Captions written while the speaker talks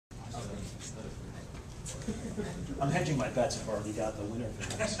I'm hedging my bets. I've already got the winner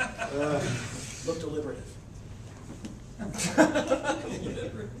for this. Look deliberative.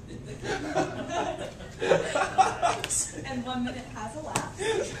 And 1 minute has elapsed.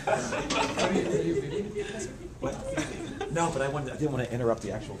 What? No, but I didn't want to interrupt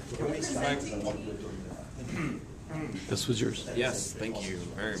the actual. This was yours. Yes, thank you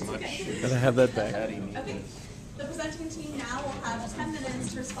very much. Gotta have that back. Okay. The presenting team now will have 10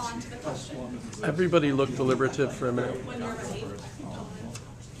 minutes to respond to the question. Everybody look deliberative for a minute. When you're ready.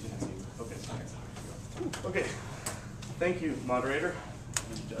 Okay. Thank you, moderator.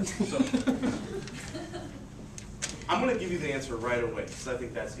 So, I'm going to give you the answer right away because I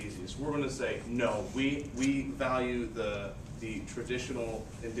think that's easiest. We're going to say no. We value the traditional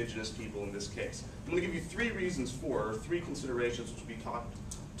indigenous people in this case. I'm going to give you 3 reasons for, or 3 considerations which will be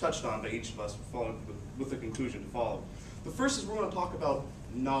touched on by each of us with a conclusion to follow. The first is we're going to talk about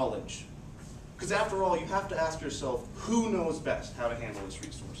knowledge. Because after all, you have to ask yourself, who knows best how to handle this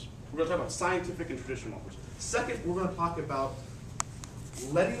resource? We're going to talk about scientific and traditional knowledge. Second, we're going to talk about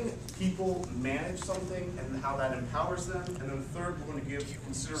letting people manage something and how that empowers them. And then third, we're going to give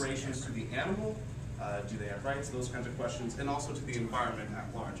considerations to the animal. Do they have rights? Those kinds of questions. And also to the environment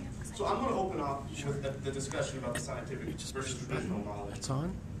at large. So I'm going to open up with the discussion about the scientific versus traditional knowledge. It's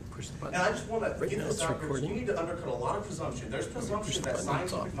on. Push the button. And I just want to get this out because recording. you need to undercut a lot of presumption. There's presumption that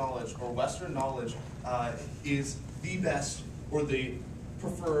scientific knowledge or Western knowledge is the best or the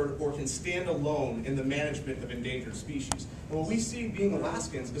preferred or can stand alone in the management of endangered species. And what we see being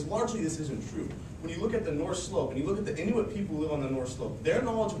Alaskans is largely this isn't true. When you look at the North Slope and you look at the Inuit people who live on the North Slope, their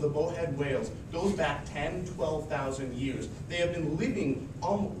knowledge of the bowhead whales goes back 10, 12,000 years. They have been living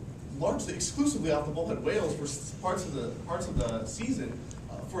largely exclusively off the bowhead whales for parts of the season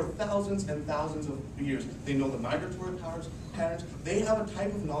for thousands and thousands of years. They know the migratory patterns. They have a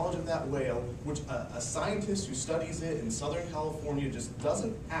type of knowledge of that whale which a scientist who studies it in Southern California just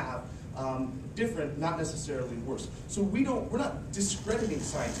doesn't have. Different, not necessarily worse. So we're not discrediting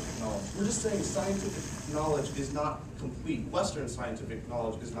scientific knowledge. We're just saying scientific knowledge is not complete. Western scientific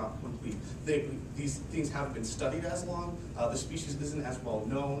knowledge is not complete. These things haven't been studied as long. The species isn't as well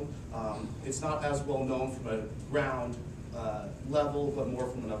known. It's not as well known from a ground level, but more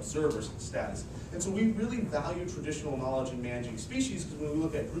from an observer's status. And so we really value traditional knowledge in managing species because when we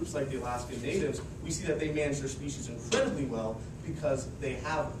look at groups like the Alaskan Natives, we see that they manage their species incredibly well because they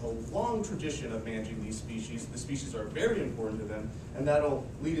have a long tradition of managing these species. The species are very important to them, and that'll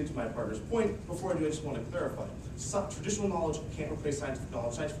lead into my partner's point. Before I do, I just want to clarify. Traditional knowledge can't replace scientific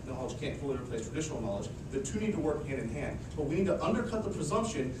knowledge. Scientific knowledge can't fully replace traditional knowledge. The two need to work hand in hand. But we need to undercut the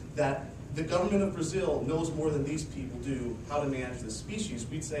presumption that the government of Brazil knows more than these people do how to manage this species.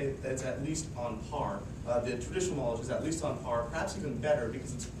 We'd say that it's at least on par. The traditional knowledge is at least on par, perhaps even better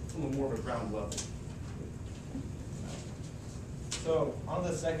because it's from a more of a ground level. So on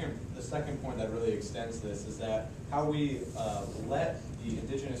the second point that really extends this is that how we let the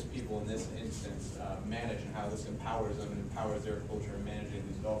indigenous people in this instance manage and how this empowers them and empowers their culture in managing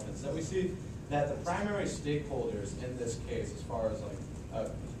these dolphins. That we see that the primary stakeholders in this case, as far as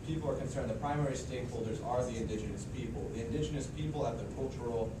people are concerned, the primary stakeholders are the indigenous people. The indigenous people have the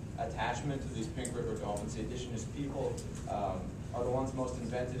cultural attachment to these pink river dolphins. The indigenous people are the ones most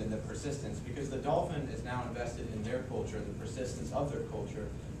invested in the persistence because the dolphin is now invested in their culture, the persistence of their culture,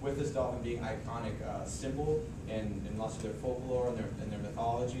 with this dolphin being iconic symbol in lots of their folklore and their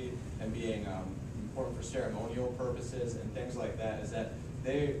mythology and being important for ceremonial purposes and things like that, is that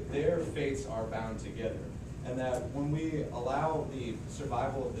their fates are bound together. And that when we allow the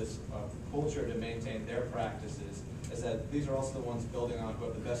survival of this culture to maintain their practices, is that these are also the ones building on who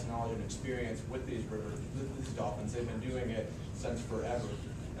have the best knowledge and experience with these rivers, with these dolphins. They've been doing it since forever.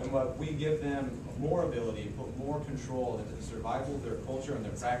 And what we give them more ability, put more control into the survival of their culture and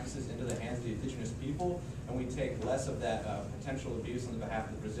their practices into the hands of the indigenous people, and we take less of that potential abuse on the behalf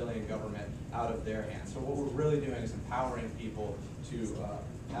of the Brazilian government out of their hands. So what we're really doing is empowering people to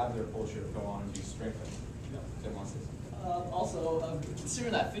have their culture go on and be strengthened. Also,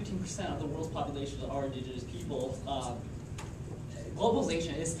 considering that 15% of the world's population are indigenous people,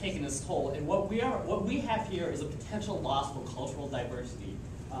 globalization is taking its toll, and what we have here is a potential loss for cultural diversity.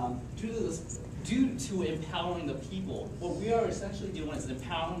 Due to empowering the people, what we are essentially doing is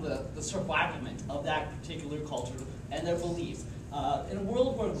empowering the survivament of that particular culture and their beliefs. In a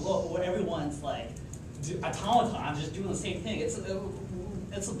world where everyone's like automatons, just doing the same thing,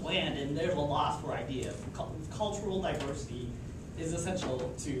 it's a bland, and there's a loss for ideas. Cultural diversity is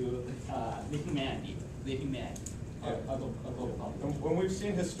essential to the humanity of the global population. When we've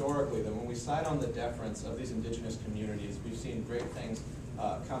seen historically that when we side on the deference of these indigenous communities, we've seen great things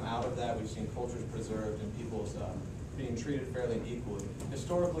come out of that. we've seen cultures preserved and people's being treated fairly and equally.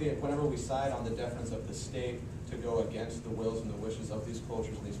 Historically, whenever we side on the deference of the state to go against the wills and the wishes of these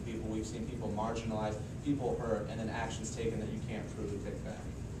cultures and these people, we've seen people marginalized, people hurt, and then actions taken that you can't truly take back.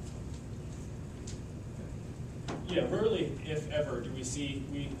 Yeah, rarely, if ever, do we see,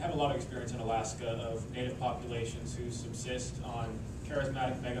 we have a lot of experience in Alaska of native populations who subsist on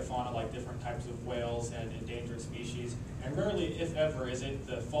charismatic megafauna like different types of whales and endangered species. And rarely, if ever, is it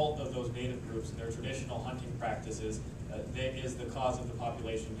the fault of those native groups and their traditional hunting practices that is the cause of the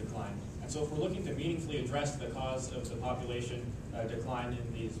population decline. And so if we're looking to meaningfully address the cause of the population decline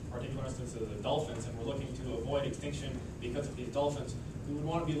in these particular instances of dolphins, and we're looking to avoid extinction because of these dolphins, we would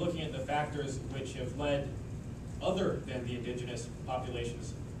want to be looking at the factors which have led other than the indigenous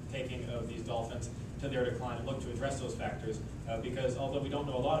populations taking of these dolphins to their decline, and look to address those factors. Because although we don't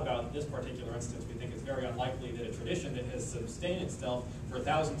know a lot about this particular instance, we think it's very unlikely that a tradition that has sustained itself for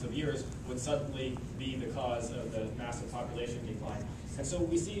thousands of years would suddenly be the cause of the massive population decline. And so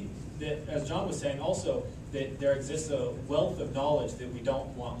we see that, as John was saying also, that there exists a wealth of knowledge that we don't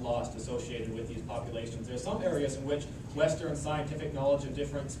want lost associated with these populations. There are some areas in which Western scientific knowledge of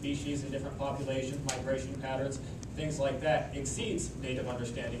different species and different populations, migration patterns, things like that, exceeds native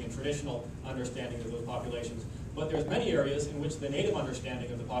understanding and traditional understanding of those populations. But there's many areas in which the native understanding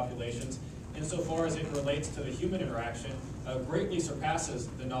of the populations, insofar as it relates to the human interaction, greatly surpasses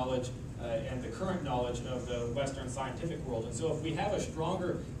the knowledge and the current knowledge of the Western scientific world. And so if we have a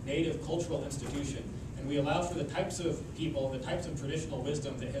stronger native cultural institution, and we allow for the types of people, the types of traditional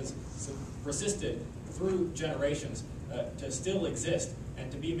wisdom that has persisted through generations to still exist and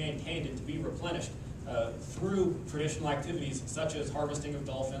to be maintained and to be replenished through traditional activities such as harvesting of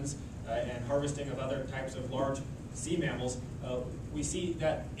dolphins and harvesting of other types of large sea mammals, we see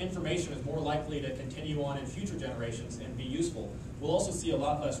that information is more likely to continue on in future generations and be useful. We'll also see a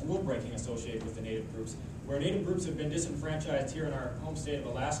lot less rule breaking associated with the native groups. Where native groups have been disenfranchised here in our home state of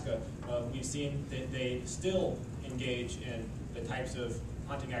Alaska, we've seen that they still engage in the types of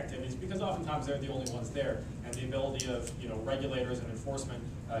hunting activities because oftentimes they're the only ones there, and the ability of regulators and enforcement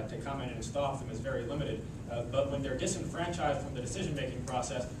to come in and stop them is very limited. But when they're disenfranchised from the decision-making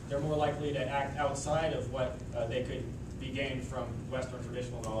process, they're more likely to act outside of what they could be gained from Western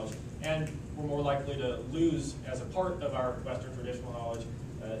traditional knowledge, and we're more likely to lose, as a part of our Western traditional knowledge,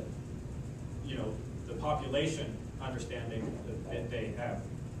 the population understanding that they have.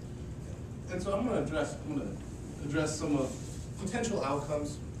 And so I'm going to address some of potential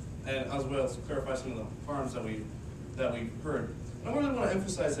outcomes, and as well as to clarify some of the harms that we've heard. And I really want to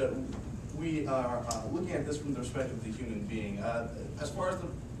emphasize that we are looking at this from the perspective of the human being. As far as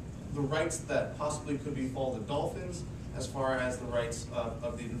the rights that possibly could befall the dolphins, as far as the rights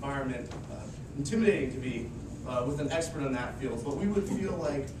of the environment, intimidating to be with an expert in that field, but we would feel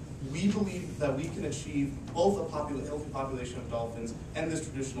like we believe that we can achieve both a healthy population of dolphins and this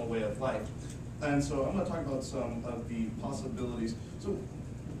traditional way of life. And so I'm going to talk about some of the possibilities. So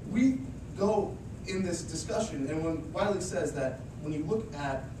we go in this discussion, and when Wiley says that when you look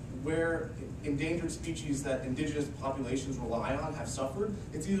at where endangered species that indigenous populations rely on have suffered,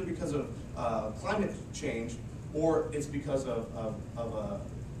 it's either because of climate change or it's because of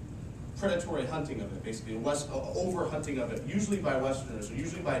predatory hunting of it, basically, over-hunting of it, usually by Westerners or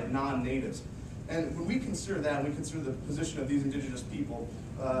usually by non-natives. And when we consider that, and we consider the position of these indigenous people,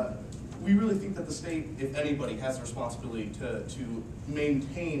 we really think that the state, if anybody, has a responsibility to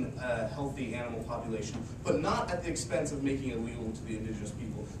maintain a healthy animal population, but not at the expense of making it illegal to the indigenous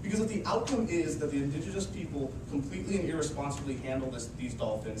people. Because if the outcome is that the indigenous people completely and irresponsibly handle these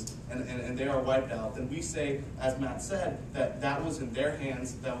dolphins and they are wiped out, then we say, as Matt said, that was in their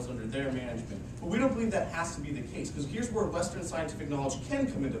hands, that was under their management. But we don't believe that has to be the case, because here's where Western scientific knowledge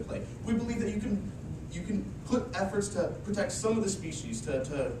can come into play. We believe that you can put efforts to protect some of the species,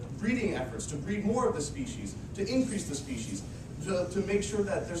 to breeding efforts, to breed more of the species, to increase the species, to make sure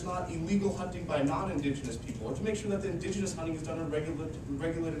that there's not illegal hunting by non-indigenous people, or to make sure that the indigenous hunting is done in a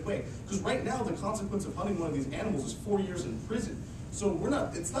regulated way. Because right now, the consequence of hunting one of these animals is 4 years in prison. So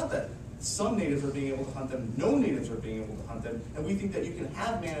it's not that some natives are being able to hunt them, no natives are being able to hunt them, and we think that you can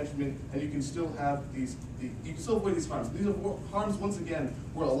have management and you can still have you can still avoid these harms. These are harms, once again,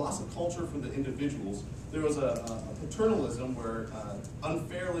 were a loss of culture for the individuals. There was a paternalism where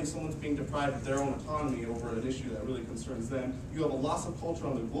unfairly someone's being deprived of their own autonomy over an issue that really concerns them. You have a loss of culture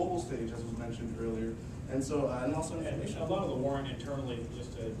on the global stage, as was mentioned earlier, and so and also information. And a lot of the warrant internally,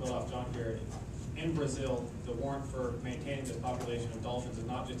 just to build off John here, in Brazil, the warrant for maintaining this population of dolphins is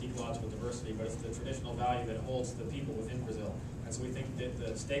not just ecological diversity, but it's the traditional value that it holds to the people within Brazil. And And so we think that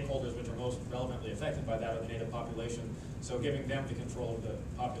the stakeholders which are most relevantly affected by that are the native population, so giving them the control of the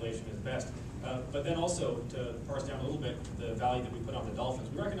population is best. But then also, to parse down a little bit the value that we put on the dolphins,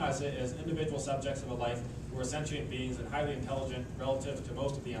 we recognize it as individual subjects of a life who are sentient beings and highly intelligent relative to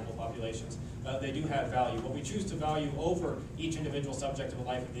most of the animal populations. They do have value. What we choose to value over each individual subject of a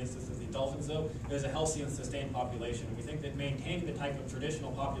life, in the instance of the dolphins, though, is a healthy and sustained population. And we think that maintaining the type of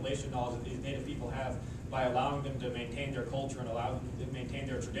traditional population knowledge that these native people have by allowing them to maintain their culture and allowing them to maintain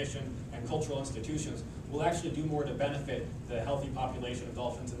their tradition and cultural institutions will actually do more to benefit the healthy population of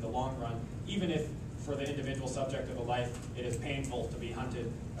dolphins in the long run, even if for the individual subject of a life it is painful to be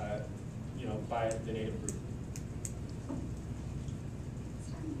hunted by the native group.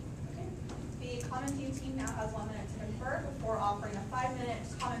 Okay. The commenting team now has 1 minute to confer before offering a 5-minute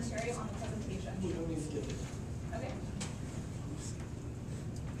commentary on the presentation. Okay.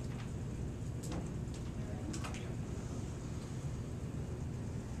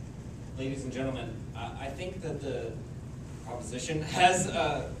 Ladies and gentlemen, I think that the proposition has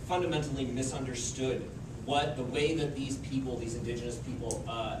fundamentally misunderstood what the way that these people, these indigenous people,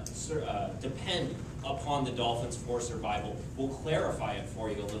 depend upon the dolphins for survival. We'll clarify it for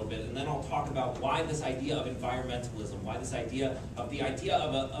you a little bit, and then I'll talk about why this idea of environmentalism, why this idea of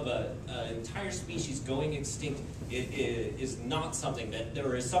an entire species going extinct is not something that,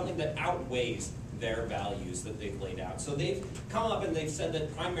 there is something that outweighs their values that they've laid out. So they've come up and they've said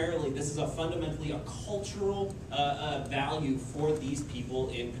that primarily this is fundamentally a cultural value for these people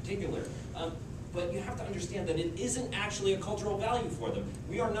in particular. But you have to understand that it isn't actually a cultural value for them.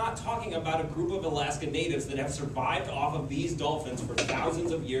 We are not talking about a group of Alaska natives that have survived off of these dolphins for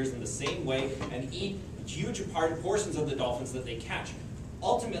thousands of years in the same way and eat huge portions of the dolphins that they catch.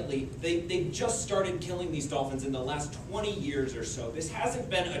 Ultimately, they've just started killing these dolphins in the last 20 years or so. This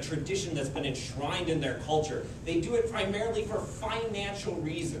hasn't been a tradition that's been enshrined in their culture. They do it primarily for financial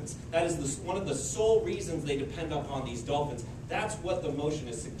reasons. That is one of the sole reasons they depend upon these dolphins. That's what the motion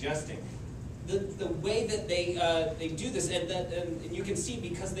is suggesting. The way that they do this, and you can see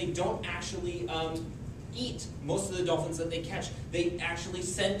because they don't actually eat most of the dolphins that they catch. They actually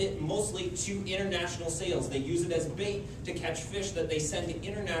send it mostly to international sales. They use it as bait to catch fish that they send to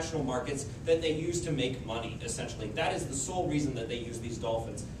international markets that they use to make money, essentially. That is the sole reason that they use these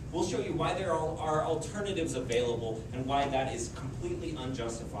dolphins. We'll show you why there are alternatives available and why that is completely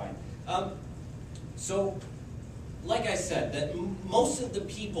unjustified. Like I said, that most of the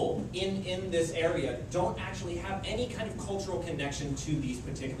people in this area don't actually have any kind of cultural connection to these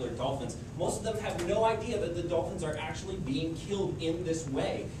particular dolphins. Most of them have no idea that the dolphins are actually being killed in this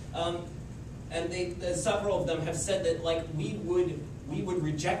way. And several of them have said that, like, we would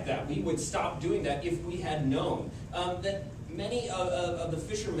reject that. We would stop doing that if we had known. That many of the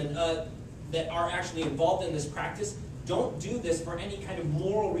fishermen that are actually involved in this practice don't do this for any kind of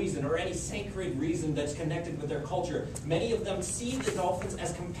moral reason or any sacred reason that's connected with their culture. Many of them see the dolphins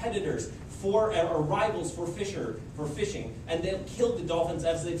as competitors or rivals for fishing, and they'll kill the dolphins,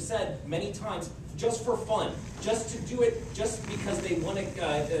 as they've said many times, just for fun, just to do it, just because they want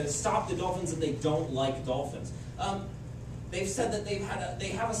to stop the dolphins and they don't like dolphins. They've said that they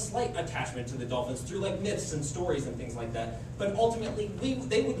have a slight attachment to the dolphins through like myths and stories and things like that. But ultimately,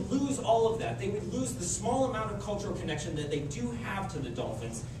 they would lose all of that. They would lose the small amount of cultural connection that they do have to the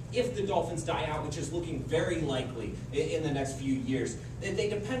dolphins if the dolphins die out, which is looking very likely in the next few years. They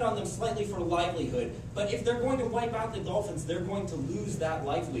depend on them slightly for livelihood, but if they're going to wipe out the dolphins, they're going to lose that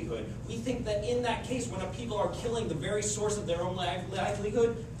livelihood. We think that in that case, when people are killing the very source of their own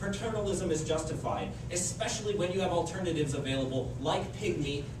livelihood, paternalism is justified, especially when you have alternatives available, like pig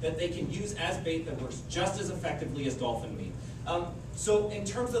meat, that they can use as bait that works just as effectively as dolphin meat. So in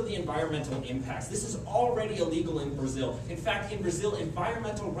terms of the environmental impacts, this is already illegal in Brazil. In fact, in Brazil,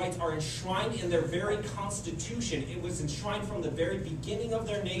 environmental rights are enshrined in their very constitution. It was enshrined from the very beginning of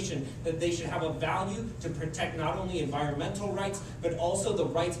their nation that they should have a value to protect not only environmental rights, but also the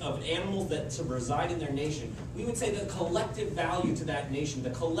rights of animals that reside in their nation. We would say the collective value to that nation,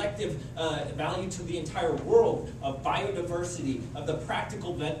 the collective value to the entire world of biodiversity, of the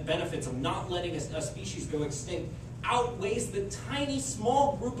practical benefits of not letting a species go extinct, outweighs the tiny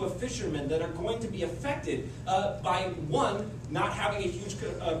small group of fishermen that are going to be affected by, one, not having a huge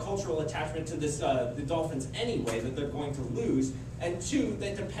cultural attachment to the dolphins anyway that they're going to lose, and two,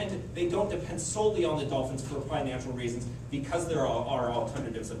 they don't depend solely on the dolphins for financial reasons because there are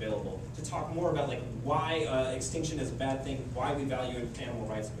alternatives available. To talk more about like why extinction is a bad thing, why we value animal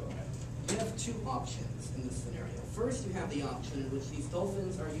rights, go ahead. You have two options in this scenario. First, you have the option in which these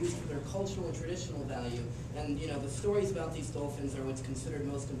dolphins are used for their cultural and traditional value, and the stories about these dolphins are what's considered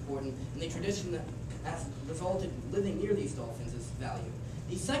most important, and the tradition that has resulted living near these dolphins is valued.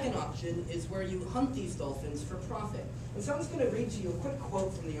 The second option is where you hunt these dolphins for profit. And so I'm just going to read to you a quick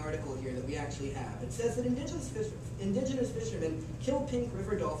quote from the article here that we actually have. It says that indigenous fishermen kill pink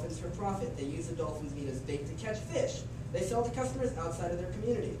river dolphins for profit. They use the dolphins' meat as bait to catch fish. They sell to customers outside of their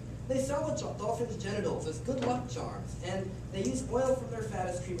community. They sell the dolphins' genitals as good luck charms, and they use oil from their fat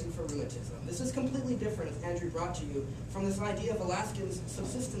as treatment for rheumatism. This is completely different, as Andrew brought to you, from this idea of Alaskans'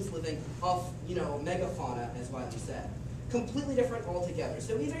 subsistence living off, megafauna, as Wiley said. Completely different altogether.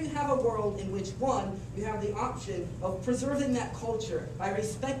 So either you have a world in which, one, you have the option of preserving that culture by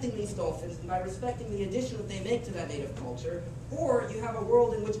respecting these dolphins and by respecting the addition that they make to that native culture, or you have a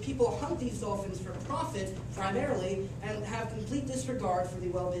world in which people hunt these dolphins for profit, primarily, and have complete disregard for the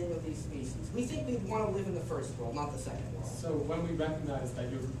well-being of these species. We think we'd want to live in the first world, not the second world. So when we recognize that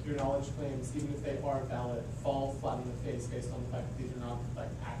your knowledge claims, even if they are valid, fall flat in the face based on the fact that these are not like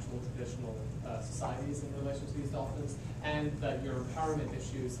actual traditional societies in relation to these dolphins, and that your empowerment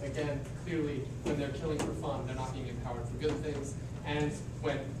issues, again, clearly when they're killing for fun, they're not being empowered for good things, and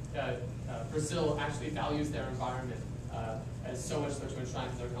when Brazil actually values their environment as so much so to enshrine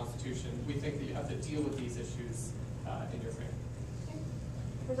to their constitution, we think that you have to deal with these issues in your frame.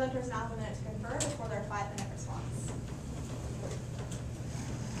 Presenters now have a minute to confer before their 5-minute response.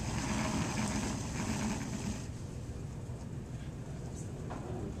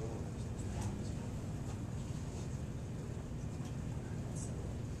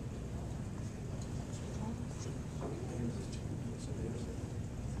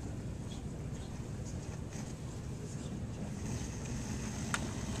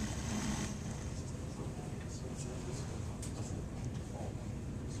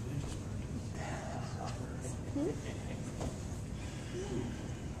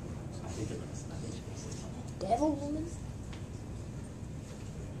 Devil woman?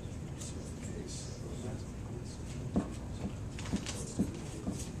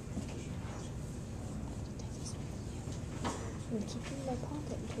 I'm keeping in my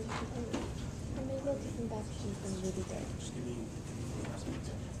pocket in case you hurt. I may well get them back to you when you'll be dead.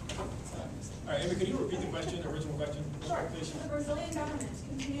 All right, Amy, could you repeat the question, the original question? Sure. Please. The Brazilian government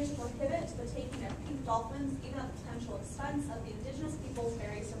continues to prohibit the taking of pink dolphins, even at the potential expense of the indigenous people's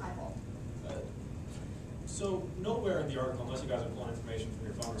very survival. So nowhere in the article, unless you guys are pulling information from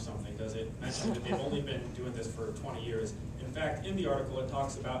your phone or something, does it mention that they've only been doing this for 20 years. In fact, in the article, it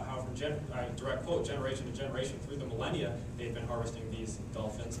talks about how from, direct quote, generation to generation through the millennia, they've been harvesting these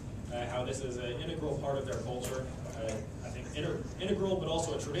dolphins, how this is an integral part of their culture, I think integral, but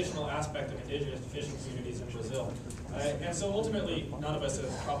also a traditional aspect of indigenous fishing communities in Brazil. And so ultimately, none of us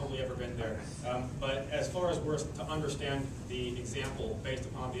have probably ever been there. But as far as we're to understand the example based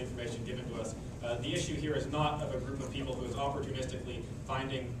upon the information given to us, the issue here is not of a group of people who is opportunistically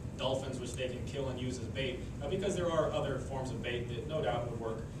finding dolphins which they can kill and use as bait, because there are other forms of bait that no doubt would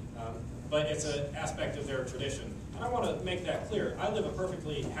work. But it's an aspect of their tradition. And I want to make that clear. I live a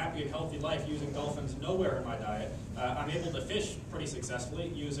perfectly happy and healthy life using dolphins nowhere in my diet. I'm able to fish pretty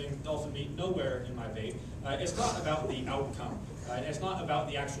successfully using dolphin meat nowhere in my bait. It's not about the outcome. It's not about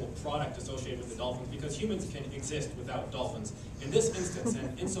the actual product associated with the dolphins, because humans can exist without dolphins. In this instance,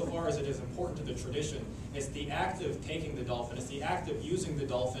 and insofar as it is important to the tradition, it's the act of taking the dolphin, it's the act of using the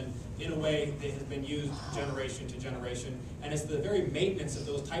dolphin in a way that has been used generation to generation, and it's the very maintenance of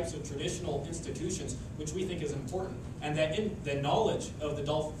those types of traditional institutions which we think is important, and that in the knowledge of the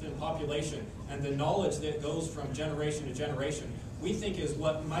dolphin population and the knowledge that goes from generation to generation, we think is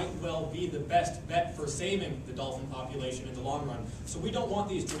what might well be the best bet for saving the dolphin population in the long run. So we don't want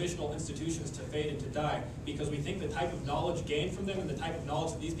these traditional institutions to fade and to die, because we think the type of knowledge gained from them and the type of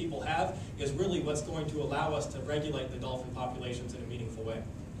knowledge that these people have is really what's going to allow us to regulate the dolphin populations in a meaningful way.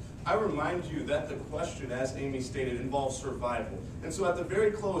 I remind you that the question, as Amy stated, involves survival. And so at the very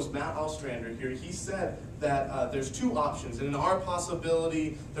close, Matt Ostrander here, he said that there's two options. And in our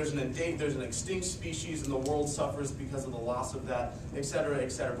possibility, there's an extinct species and the world suffers because of the loss of that, et cetera,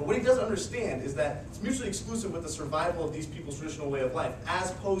 et cetera. But what he doesn't understand is that it's mutually exclusive with the survival of these people's traditional way of life,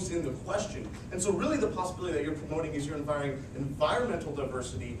 as posed in the question. And so really the possibility that you're promoting is you're environmental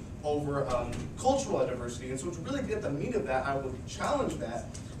diversity over cultural diversity. And so to really get the meat of that, I would challenge that.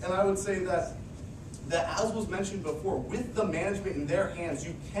 And I would say that as was mentioned before, with the management in their hands,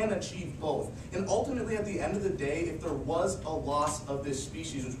 you can achieve both. And ultimately, at the end of the day, if there was a loss of this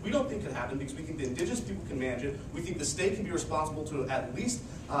species, which we don't think could happen because we think the indigenous people can manage it, we think the state can be responsible to at least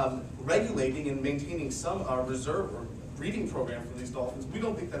regulating and maintaining some reserve or breeding program for these dolphins. We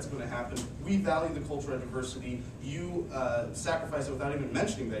don't think that's going to happen. We value the cultural diversity. You sacrifice it without even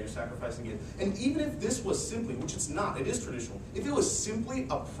mentioning that you're sacrificing it. And even if this was simply, which it's not, it is traditional, if it was simply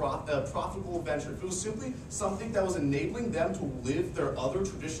a profitable venture, if it was simply something that was enabling them to live their other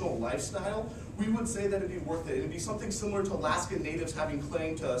traditional lifestyle, we would say that it'd be worth it. It'd be something similar to Alaskan natives having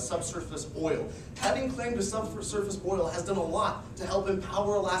claim to subsurface oil. Having claim to subsurface oil has done a lot to help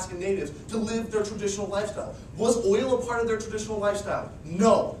empower Alaskan natives to live their traditional lifestyle. Was oil a part of their traditional lifestyle?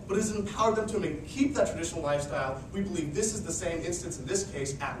 No, but has it empowered them to keep that traditional lifestyle? We believe this is the same instance in this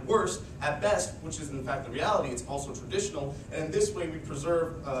case, at worst, at best, which is in fact the reality, it's also traditional, and in this way we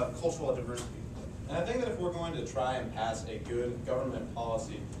preserve cultural diversity. And I think that if we're going to try and pass a good government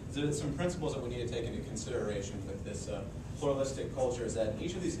policy, there's some principles that we need to take into consideration with this pluralistic culture is that in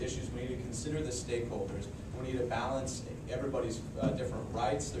each of these issues we need to consider the stakeholders. We need to balance everybody's different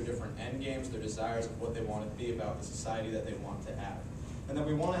rights, their different end games, their desires of what they want to be about the society that they want to have. And then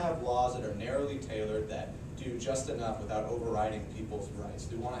we want to have laws that are narrowly tailored that do just enough without overriding people's rights.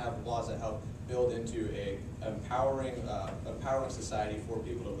 We want to have laws that help build into a empowering society for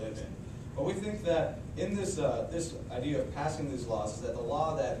people to live in. But we think that in this idea of passing these laws is that the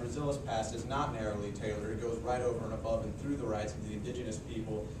law that Brazil has passed is not narrowly tailored. It goes right over and above and through the rights of the indigenous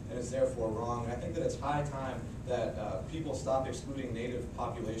people and is therefore wrong. And I think that it's high time that people stop excluding native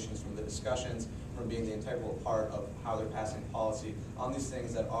populations from the discussions, from being the integral part of how they're passing policy on these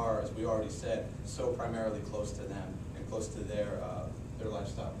things that are, as we already said, so primarily close to them and close to their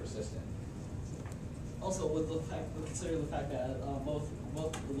lifestyle persistent. Also, with the fact, consider the fact that both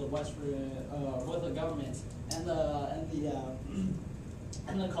the Western, both the government and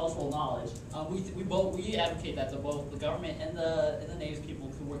the cultural knowledge, we advocate that both the government and the native people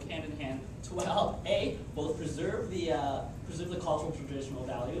could work hand in hand to help both preserve the cultural traditional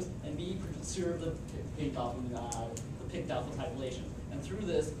values and preserve the picked dolphin population. And through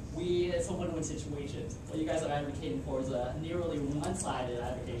this, it's a win-win situation. What you guys are advocating for is a nearly one-sided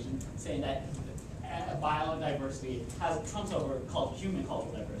advocation, saying that biodiversity trumps over human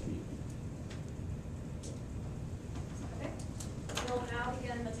cultural diversity. Okay. We'll now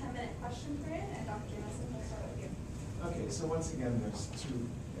begin the 10-minute question period, and Dr. Jamison will start with you. Okay, so once again, there's two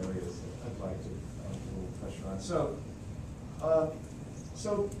areas that I'd like to put a little pressure on.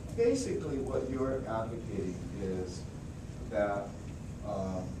 So basically what you're advocating is that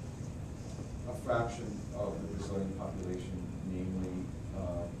a fraction of the Brazilian population, namely a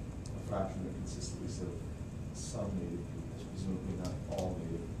fraction that consists at least of some native peoples, presumably not all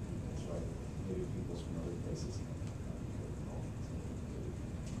native peoples, right? Native peoples from other places,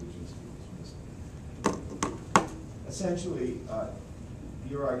 indigenous peoples from this. Essentially,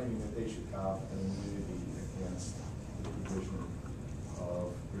 you're arguing that they should have an immunity against the provision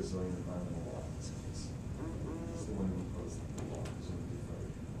of Brazilian environmental law in this case. It's the one who imposed the law, presumably for other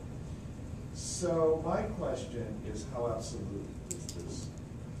people. So my question is, how absolute is this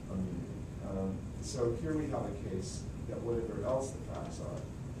immunity? So here we have a case that whatever else the facts are,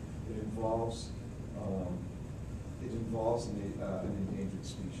 it involves an endangered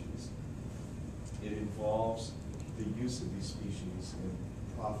species. It involves the use of these species in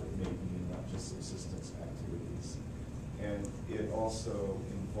profit-making and not just subsistence activities. And it also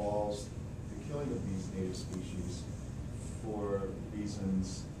involves the killing of these native species for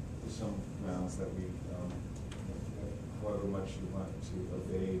reasons, for some grounds that we, however much you want to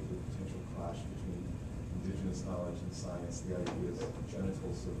evade the potential clash between indigenous knowledge and science, the idea that the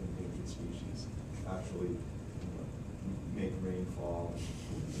genitals of endangered species actually make rain fall.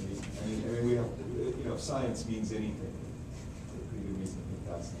 I mean, we have, if science means anything, there's a pretty good reason to think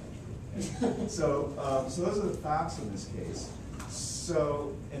that's not true. So those are the facts in this case.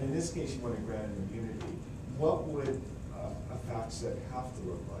 So, and in this case, you want to grant an immunity. What would a fact set have to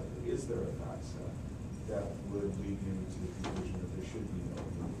look like? Is there a fact set that would lead you to the conclusion that there should be no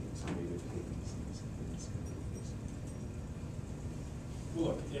immunity to native takings in this kind of case? Well,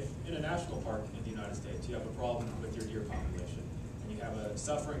 look, if in a national park in the United States you have a problem with your deer population, and you have a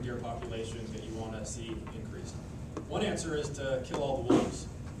suffering deer population that you want to see increased, one answer is to kill all the wolves,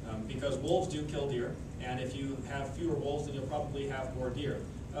 because wolves do kill deer, and if you have fewer wolves, then you'll probably have more deer.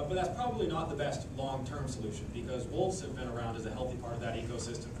 But that's probably not the best long-term solution, because wolves have been around as a healthy part of that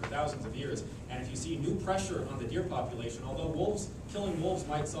ecosystem for thousands of years. And if you see new pressure on the deer population, although killing wolves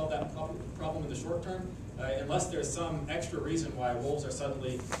might solve that problem in the short term, unless there's some extra reason why wolves are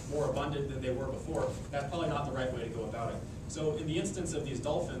suddenly more abundant than they were before, that's probably not the right way to go about it. So in the instance of these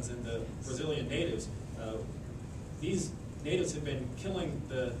dolphins and the Brazilian natives, these natives have been killing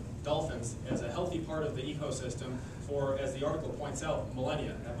the dolphins as a healthy part of the ecosystem for, as the article points out,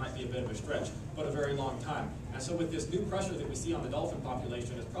 millennia. That might be a bit of a stretch, but a very long time. And so with this new pressure that we see on the dolphin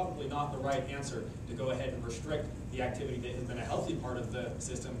population, it's probably not the right answer to go ahead and restrict the activity that has been a healthy part of the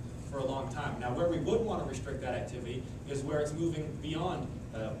system for a long time. Now, where we would want to restrict that activity is where it's moving beyond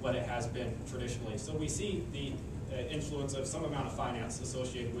what it has been traditionally. So we see the influence of some amount of finance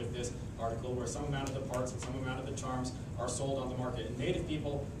associated with this article, where some amount of the parts and some amount of the charms are sold on the market. And native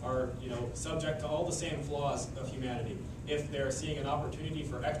people are, subject to all the same flaws of humanity. If they're seeing an opportunity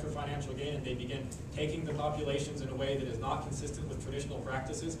for extra financial gain and they begin taking the populations in a way that is not consistent with traditional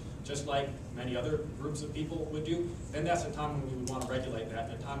practices, just like many other groups of people would do, then that's a time when we would want to regulate that,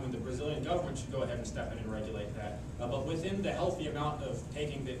 and a time when the Brazilian government should go ahead and step in and regulate that. But within the healthy amount of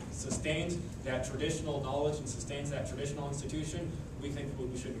taking that sustains that traditional knowledge and sustains that traditional institution, we think that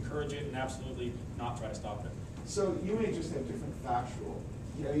we should encourage it and absolutely not try to stop it. So you may just have different factual,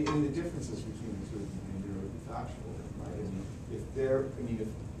 and the differences between the two are factual, right?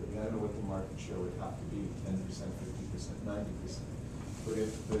 I don't know what the market share would have to be, 10%, 50%, 90%. But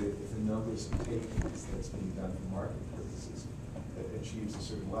if the numbers of takings that's being done for market purposes achieves a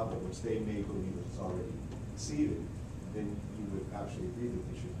certain level, which they may believe is already exceeded, then you would actually agree that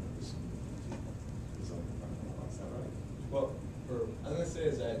they should have this design. Is that right? Well, what I was going to say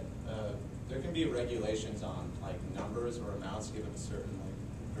is that there can be regulations on like numbers or amounts given a certain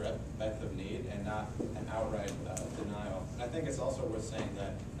breadth of need, and not an outright denial. And I think it's also worth saying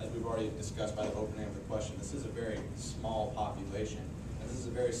that, as we've already discussed by the opening of the question, this is a very small population, and this is a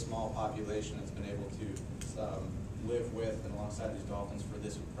very small population that's been able to live with and alongside these dolphins for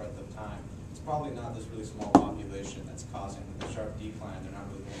this breadth of time. It's probably not this really small population that's causing the sharp decline. They're not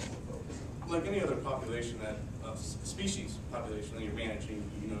really going to focus on. Like any other population species population that you're managing,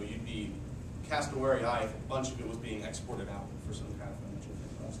 you'd be cast a wary eye if a bunch of it was being exported out for some kind of financial thing.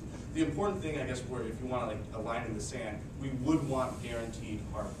 The important thing, I guess, where if you want to a line in the sand, we would want guaranteed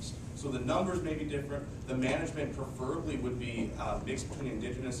harvest. So the numbers may be different. The management preferably would be mixed between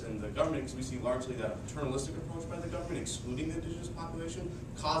indigenous and the government, because we see largely that paternalistic approach by the government, excluding the indigenous population,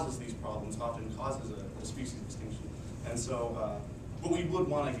 causes these problems, often causes a species extinction. And so, but we would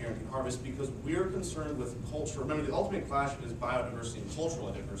want a guaranteed harvest because we're concerned with culture. Remember, the ultimate clash is biodiversity and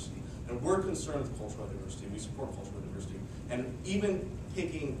cultural diversity. And we're concerned with cultural diversity. We support cultural diversity. And even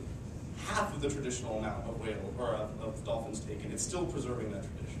picking half of the traditional amount of whale or of dolphins taken, it's still preserving that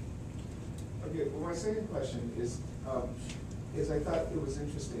tradition. Okay, well, my second question is I thought it was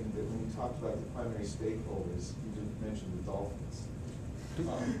interesting that when you talked about the primary stakeholders, you didn't mention the dolphins.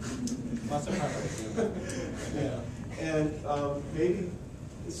 Lots of primary. Yeah. And maybe,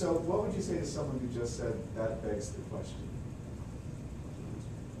 so what would you say to someone who just said that begs the question?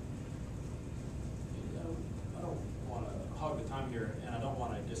 I don't want to hog the time here, and I don't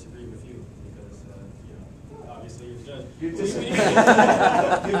want to disagree with you because, obviously you're the judge. You'd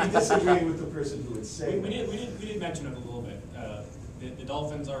be disagreeing with the person who would say we did mention it a little bit. The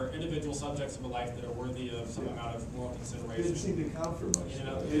dolphins are individual subjects of a life that are worthy of some amount of moral consideration. It didn't seem to count for much.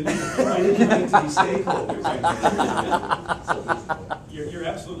 I didn't mean to be stakeholders. You're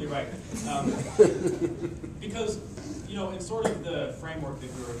absolutely right. Because, in sort of the framework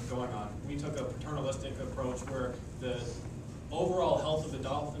that we were going on, we took a paternalistic approach where the overall health of the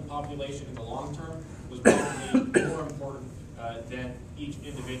dolphin population in the long term was probably more important than each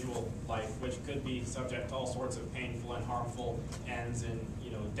individual life, which could be subject to all sorts of painful and harmful ends and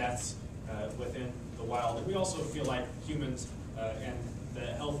deaths within the wild. And we also feel like humans and the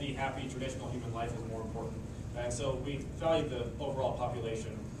healthy, happy, traditional human life is more important. And so we value the overall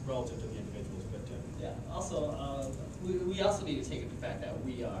population relative to the individuals. But yeah. Also, we also need to take into the fact that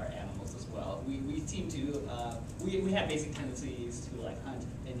we are animals as well. We seem to we have basic tendencies to hunt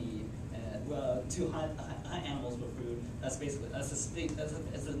and eat, to hunt animals for food. That's basically that's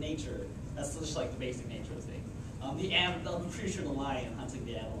a nature. That's just like the basic nature of things. I'm pretty sure the lion hunting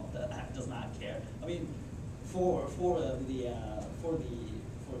the animal does not care. I mean, for the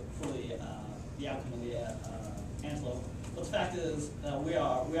outcome of the antelope. But the fact is, we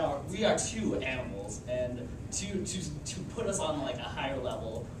are two animals, and to put us on a higher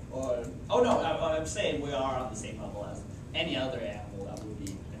level, or I'm saying we are on the same level as any other animal that would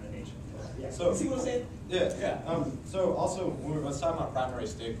be in the nature. Yeah. So, you see what I'm saying? Yeah. So also, when I was talking about primary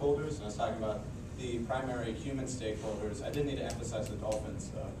stakeholders, and I was talking about the primary human stakeholders, I did need to emphasize the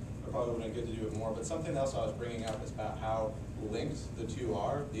dolphins. I probably would have been good to do it more, but something else I was bringing up is about how linked the two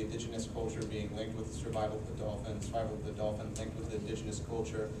are, the indigenous culture being linked with the survival of the dolphin linked with the indigenous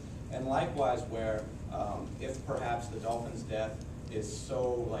culture, and likewise where if perhaps the dolphin's death is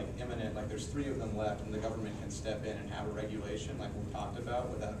so like imminent, like there's 3 of them left, and the government can step in and have a regulation like we talked about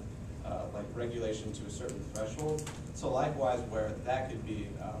without like regulation to a certain threshold. So likewise, where that could be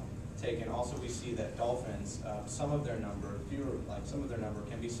taken, also we see that dolphins, some of their number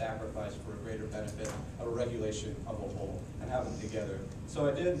can be sacrificed for a greater benefit of a regulation of a whole and have them together. So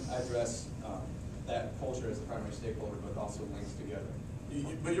I did address that culture as a primary stakeholder, but also links together.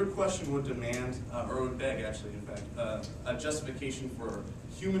 But your question would demand, or would beg actually, in fact, a justification for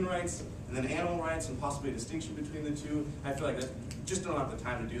human rights and then animal rights and possibly a distinction between the two. I feel like that just don't have the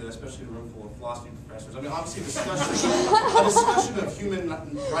time to do that, especially in a room full of philosophy professors. I mean, obviously, a discussion of human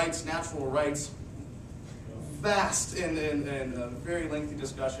rights, natural rights, vast and a very lengthy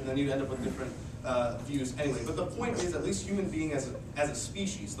discussion, then you'd end up with different views anyway. But the point is, at least human being as a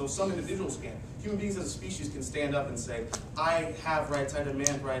species, though some individuals can't, human beings as a species can stand up and say, I have rights, I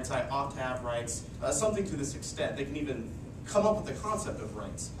demand rights, I ought to have rights, something to this extent. They can even come up with the concept of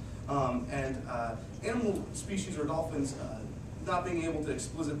rights. Animal species or dolphins not being able to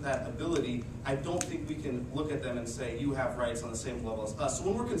explicit that ability, I don't think we can look at them and say, you have rights on the same level as us. So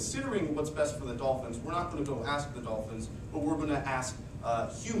when we're considering what's best for the dolphins, we're not going to go ask the dolphins, but we're going to ask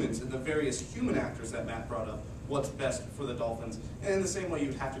humans and the various human actors that Matt brought up, what's best for the dolphins. And in the same way,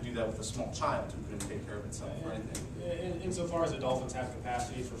 you'd have to do that with a small child who couldn't take care of itself or anything. Insofar as the dolphins have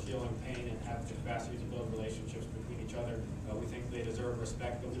capacity for feeling pain and have the capacity to build relationships between each other, we think they deserve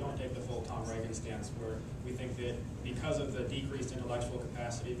respect, but we don't take the full Tom Reagan stance where we think that because of the decreased intellectual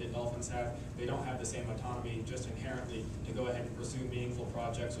capacity that dolphins have, they don't have the same autonomy just inherently to go ahead and pursue meaningful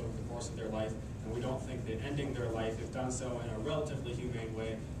projects over the course of their life. And we don't think that ending their life, if done so in a relatively humane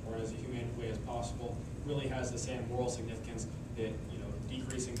way, or as humane way as possible, really has the same moral significance that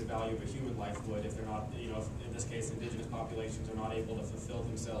decreasing the value of a human life would if they're not, if, in this case, indigenous populations are not able to fulfill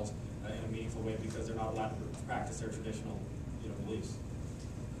themselves in a meaningful way because they're not allowed to practice their traditional beliefs.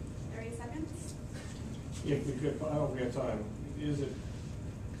 30 seconds. If we could, I don't have time.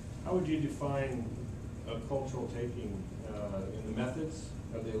 How would you define a cultural taking in the methods?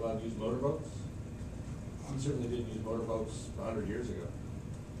 Are they allowed to use motorboats? We certainly didn't use motorboats 100 years ago.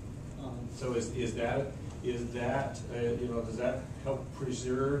 So is that does that help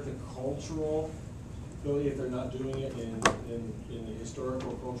preserve the cultural ability if they're not doing it in the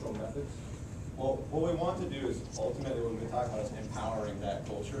historical cultural methods? Well, what we want to do is ultimately what we talk about is empowering that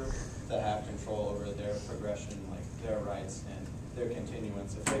culture to have control over their progression, like their rights and their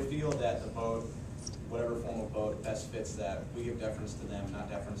continuance. If they feel that the boat, whatever form of boat best fits that, we give deference to them, not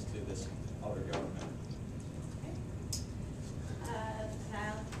deference to this other government.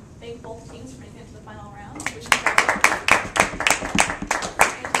 Thank both teams for making it to the final round.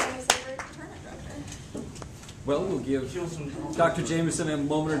 Well, we'll give Dr. Jameson a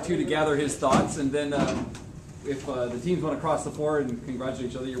moment or two to gather his thoughts, and then if the teams want to cross the floor and congratulate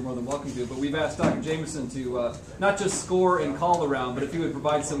each other, you're more than welcome to. But we've asked Dr. Jameson to not just score and call the round, but if he would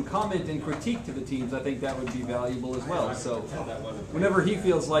provide some comment and critique to the teams, I think that would be valuable as well. So whenever he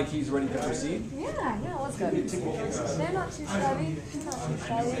feels like he's ready to proceed. Yeah, no, let's go. They're not too shabby. Not too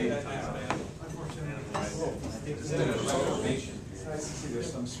shabby.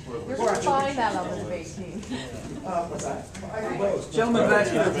 You're going to find that on the debate team. Gentlemen, back,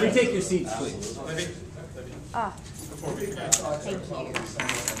 retake your seats, please. Thank you.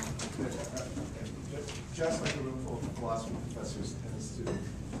 Just like a room full of philosophy professors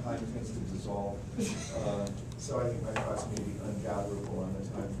time tends to dissolve. So I think my thoughts may be ungatherable on the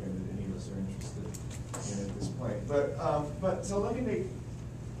time frame that any of us are interested in at this point. But so let me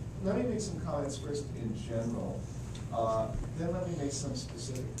make some comments first in general. Then let me make some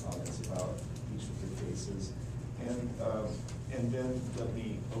specific comments about each of the cases, and then let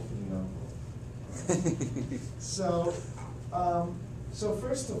me open the envelope. So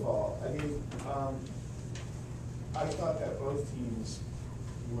first of all, I mean, I thought that both teams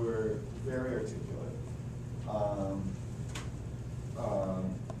were very articulate.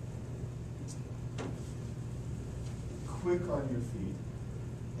 Quick on your feet,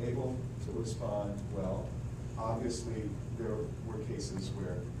 able to respond well. Obviously, there were cases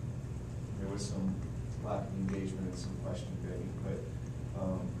where there was some lack of engagement and some question begging, but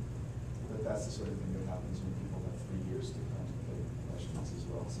that's the sort of thing that happens when people have 3 years to contemplate questions as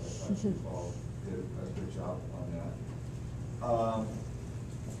well. So I thought you all did a good job on that.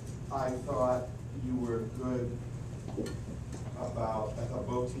 I thought you were good I thought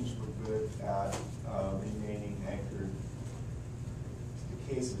both teams were good at remaining anchored to the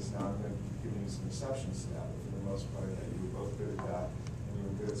cases. Now I'm going to be giving you some exceptions to that, but for the most part, you were both good at that, and you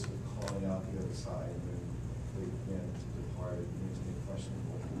were good at sort of calling out the other side and then they began to depart and to make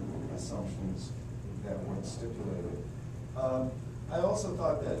questionable assumptions that weren't stipulated. I I also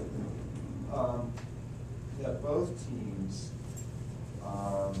thought that that both teams,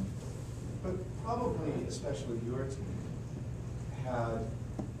 but probably especially your team, had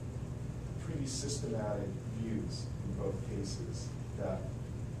pretty systematic views in both cases that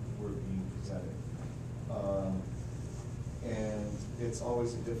were being presented. And it's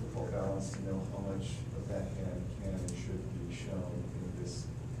always a difficult balance to know how much of that hand can and should be shown in this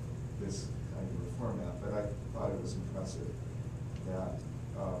kind of a format. But I thought it was impressive that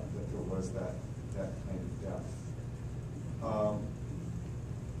that there was that kind of depth.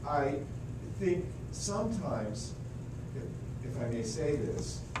 I think sometimes, if I may say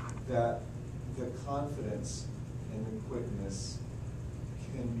this, that the confidence and the quickness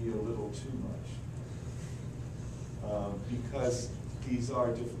can be a little too much, because these are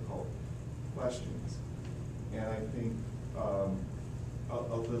difficult questions, and I think a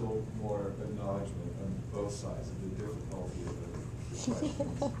little more acknowledgement on both sides of the difficulty of the questions,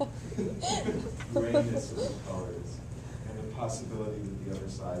 grayness of the colors, and the possibility that the other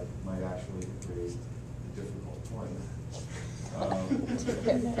side might actually have raised a difficult point.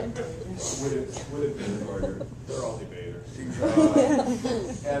 Would have been harder. They're all debaters.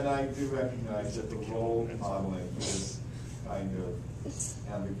 And I do recognize that the role modeling for this kind of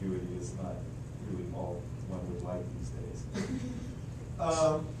ambiguity is not really all one would like these days.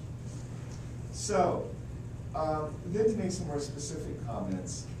 Then to make some more specific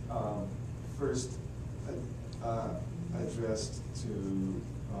comments, first addressed to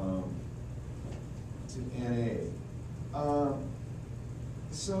NA. Well,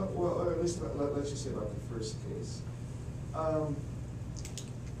 or at least let's just say about the first case. I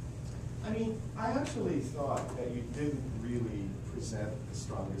mean, I actually thought that you didn't really present the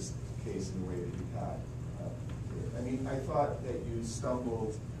strongest case in the way that you had. I mean, I thought that you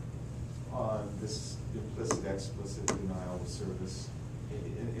stumbled on this implicit, explicit denial of service.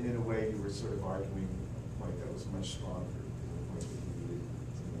 In a way, you were sort of arguing a point that was much stronger than the point that you needed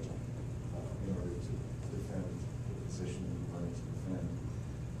to make in order to defend the position that you wanted to defend.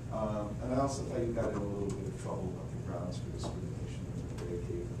 And I also thought you got in a little bit of trouble about the grounds for discrimination and the way it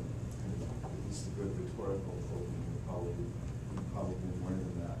gave them at least a good rhetorical opening, probably more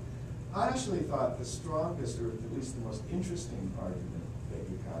than that. I actually thought the strongest, or at least the most interesting argument that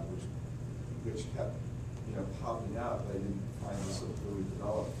you had, which kept popping out, but I didn't find it so clearly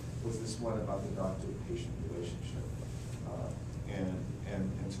developed, was this one about the doctor-patient relationship, and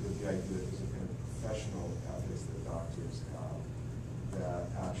sort of the idea that there's a kind of professional ethics that doctors have that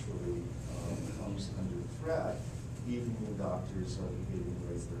actually comes under threat, even when doctors are behaving in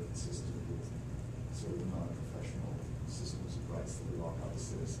ways that are consistent with sort of non-professional systems of rights that we all have as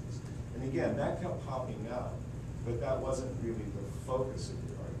citizens. And again, that kept popping out, but that wasn't really the focus of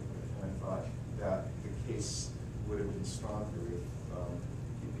your argument. And I thought that the case would have been stronger if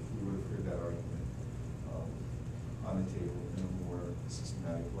we would have heard that argument on the table in a more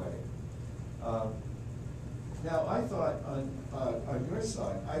systematic way. Now, I thought on your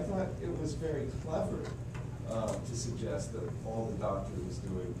side, I thought it was very clever to suggest that all the doctor was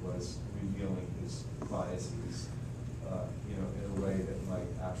doing was revealing his biases, in a way that might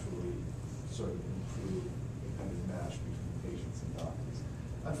actually sort of improve the kind of match between patients and doctors.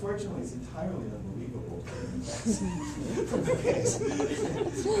 Unfortunately, it's entirely unbelievable from the case.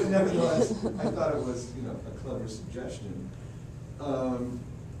 But nevertheless, I thought it was, a clever suggestion.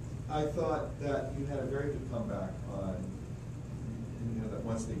 I thought that you had a very good comeback on, that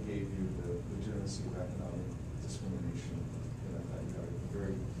once they gave you the legitimacy of economic discrimination, I thought you had a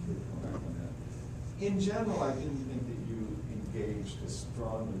very good comeback on that. In general, I didn't think that you engaged as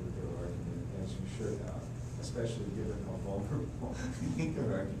strongly with their argument as you should have, especially given how vulnerable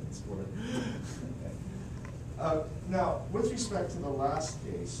their arguments were. Now, with respect to the last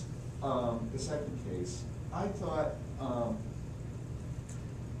case, the second case, I thought,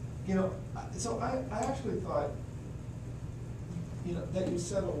 so I actually thought, that you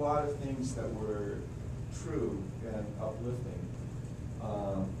said a lot of things that were true and uplifting,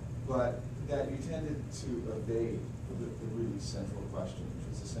 but that you tended to evade the really central question, which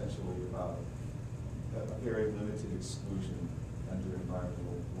was essentially about a very limited exclusion under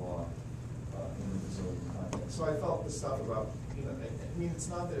environmental law in the Brazilian context. So I felt the stuff about, it's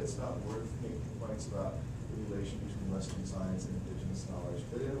not that it's not worth making points about the relation between Western science and indigenous knowledge,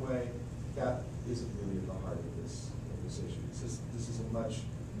 but in a way, that isn't really at the heart of this issue. This is a much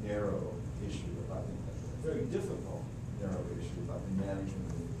narrow issue about a very difficult, narrow issue about the management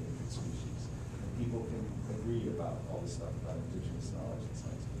of endangered species. And people can agree about all this stuff about indigenous knowledge and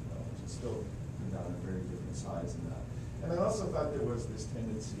scientific knowledge and still come down on very different sides in that. And I also thought there was this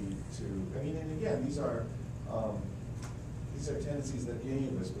tendency to, and again, these are these are tendencies that any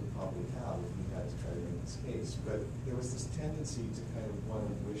of us would probably have if we had to try to make this case. But there was this tendency to kind of want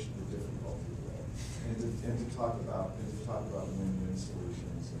to wish the difficulty away, and to talk about win-win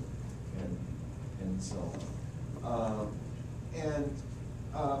solutions and so on.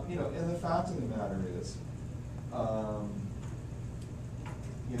 You know, and the fact of the matter is,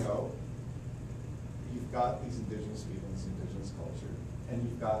 you know, you've got these indigenous feelings, indigenous culture, and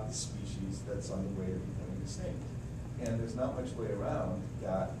you've got the species that's on the way to becoming extinct. And there's not much way around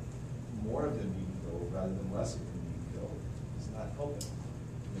that more of them being killed rather than less of them being killed is not helping.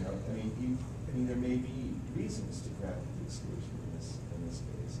 You know, I mean, there may be reasons to grant the exclusion in this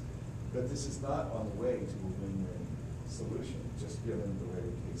case, but this is not on the way to a win-win solution, just given the way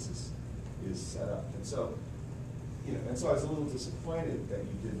the case is set up. And so, you know, I was a little disappointed that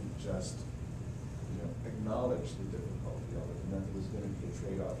you didn't just, you know, acknowledge the difficulty of it, and that there was going to be a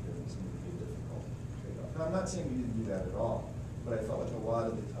trade-off here, and it was going to be a difficult trade-off. Now, I'm not saying we didn't do that at all, but I felt like a lot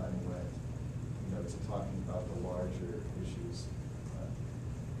of the time went, you know, to talking about the larger issues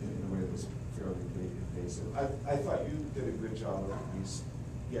in a way that was fairly invasive. I thought you did a good job of at least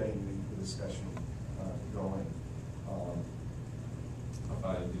getting the discussion going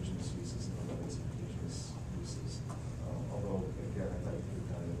about indigenous uses and the limits of indigenous uses. Although, again, I thought you could have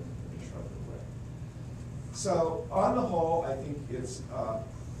done it in a sharper way. So, on the whole, I think it's,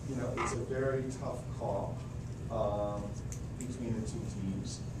 you know, it's a very tough call between the two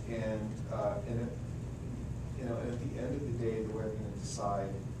teams, and you know, at the end of the day, the way we're going to decide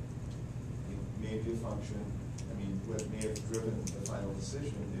maybe a function. I mean, what may have driven the final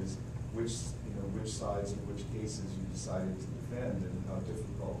decision is which sides in which cases you decided to defend and how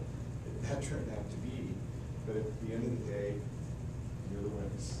difficult that turned out to be. But at the end of the day, you're the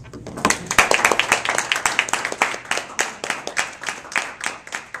winners.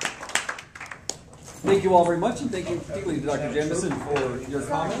 Thank you all very much, and thank you particularly to Dr. Jamison for your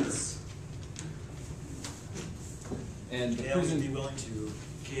comments. And the Dale would be willing to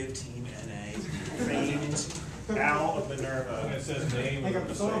give Team NA reins out of Minerva. It says name. Like a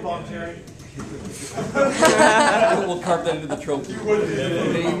photo bomb, Terry. We'll carve that into the trophy.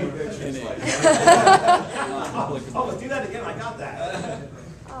 Oh, let's do that again. I got that.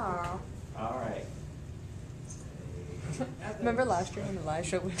 Aww. All right. Remember last year when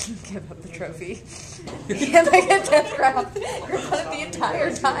Elijah wouldn't give up the trophy? He had like a death graph the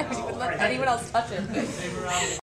entire time. He wouldn't let anyone else touch it.